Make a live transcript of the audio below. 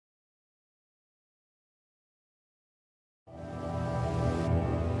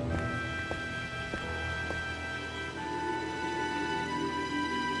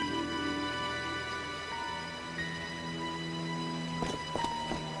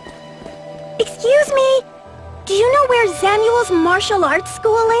Excuse me. Do you know where Samuel's martial arts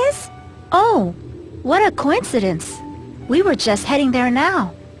school is? Oh, what a coincidence. We were just heading there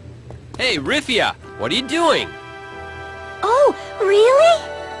now. Hey, Rifia, what are you doing? Oh,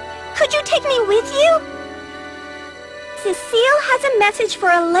 really? Could you take me with you? Cecille has a message for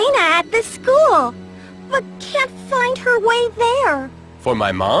Elena at the school, but can't find her way there. For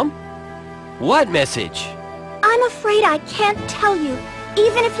my mom? What message? I'm afraid I can't tell you,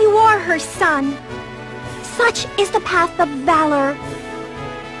 even if you are her son. Such is the path of valor.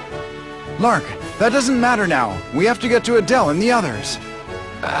 Lark, that doesn't matter now. We have to get to Adele and the others.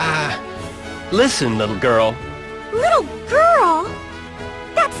 Listen, little girl. Little girl?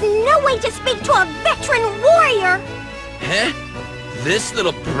 That's no way to speak to a veteran warrior! Huh? This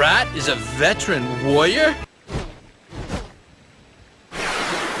little brat is a veteran warrior?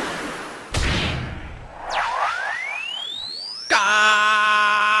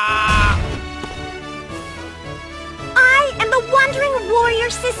 I am the wandering warrior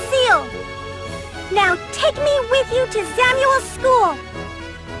Cecille. Now take me with you to Samuel's school.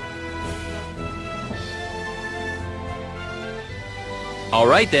 All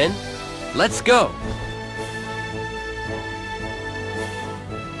right then, let's go.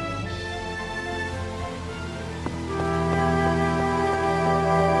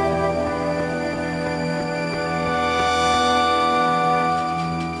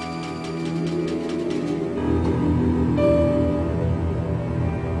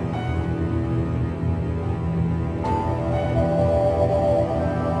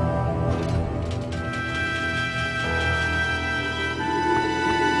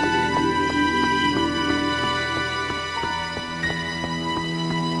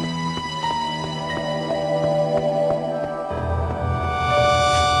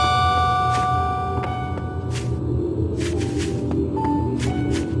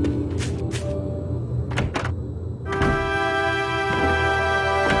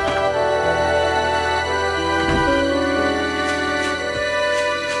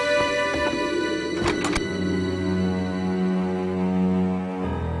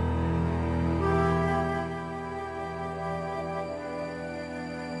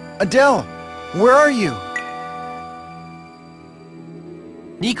 Adele, where are you?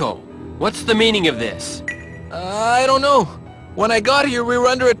 Nico, what's the meaning of this? I don't know. When I got here, we were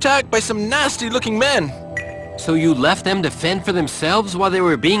under attack by some nasty-looking men. So you left them to fend for themselves while they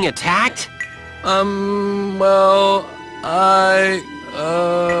were being attacked? Well,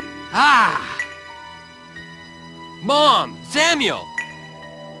 Ah! Mom! Samuel!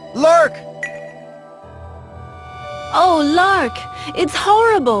 Lark! Oh, Lark, it's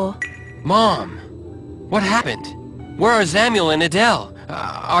horrible. Mom! What happened? Where are Samuel and Adele?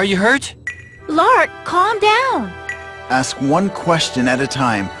 Are you hurt? Lark, calm down. Ask one question at a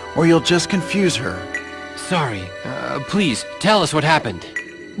time, or you'll just confuse her. Sorry. Please, tell us what happened.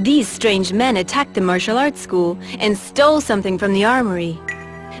 These strange men attacked the martial arts school and stole something from the armory.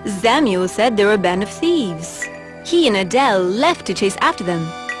 Samuel said they were a band of thieves. He and Adele left to chase after them.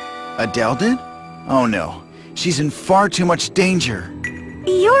 Adele did? Oh no, she's in far too much danger.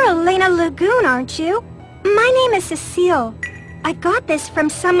 You're Elena Lagoon, aren't you? My name is Cecille. I got this from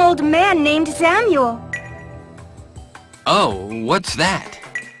some old man named Samuel. Oh, what's that?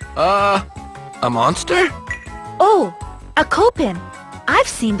 a monster? Oh, a copin. I've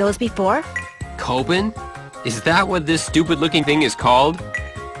seen those before. Copen? Is that what this stupid-looking thing is called?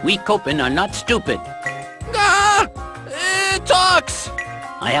 We Copen are not stupid. Ah! It talks!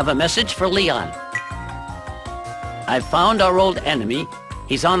 I have a message for Leon. I've found our old enemy.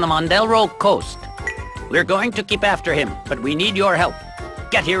 He's on the Mondelro coast. We're going to keep after him, but we need your help.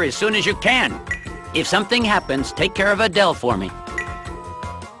 Get here as soon as you can. If something happens, take care of Adele for me.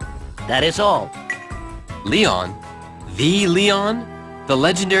 That is all. Leon? The Leon? The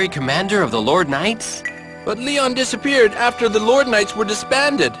legendary commander of the Lord Knights? But Leon disappeared after the Lord Knights were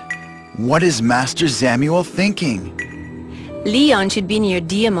disbanded. What is Master Samuel thinking? Leon should be near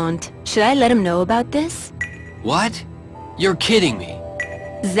Diamant. Should I let him know about this? What? You're kidding me.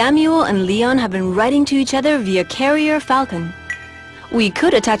 Samuel and Leon have been writing to each other via Carrier Falcon. We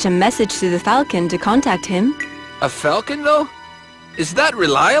could attach a message to the Falcon to contact him. A falcon, though? Is that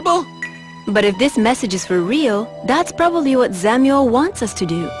reliable? But if this message is for real, that's probably what Samuel wants us to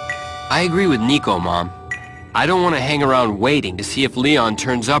do. I agree with Nico, Mom. I don't want to hang around waiting to see if Leon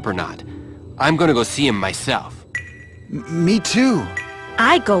turns up or not. I'm gonna go see him myself. Me too.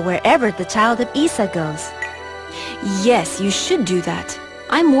 I go wherever the child of Isa goes. Yes, you should do that.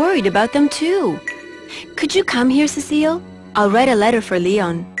 I'm worried about them too. Could you come here, Cecille? I'll write a letter for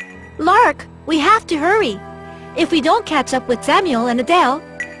Leon. Lark, we have to hurry. If we don't catch up with Samuel and Adele...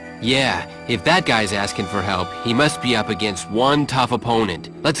 Yeah, if that guy's asking for help, he must be up against one tough opponent.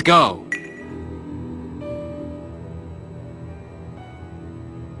 Let's go!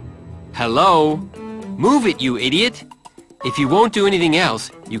 Hello? Move it, you idiot! If you won't do anything else,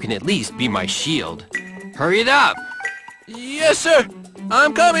 you can at least be my shield. Hurry it up! Yes, sir!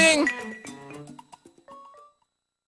 I'm coming!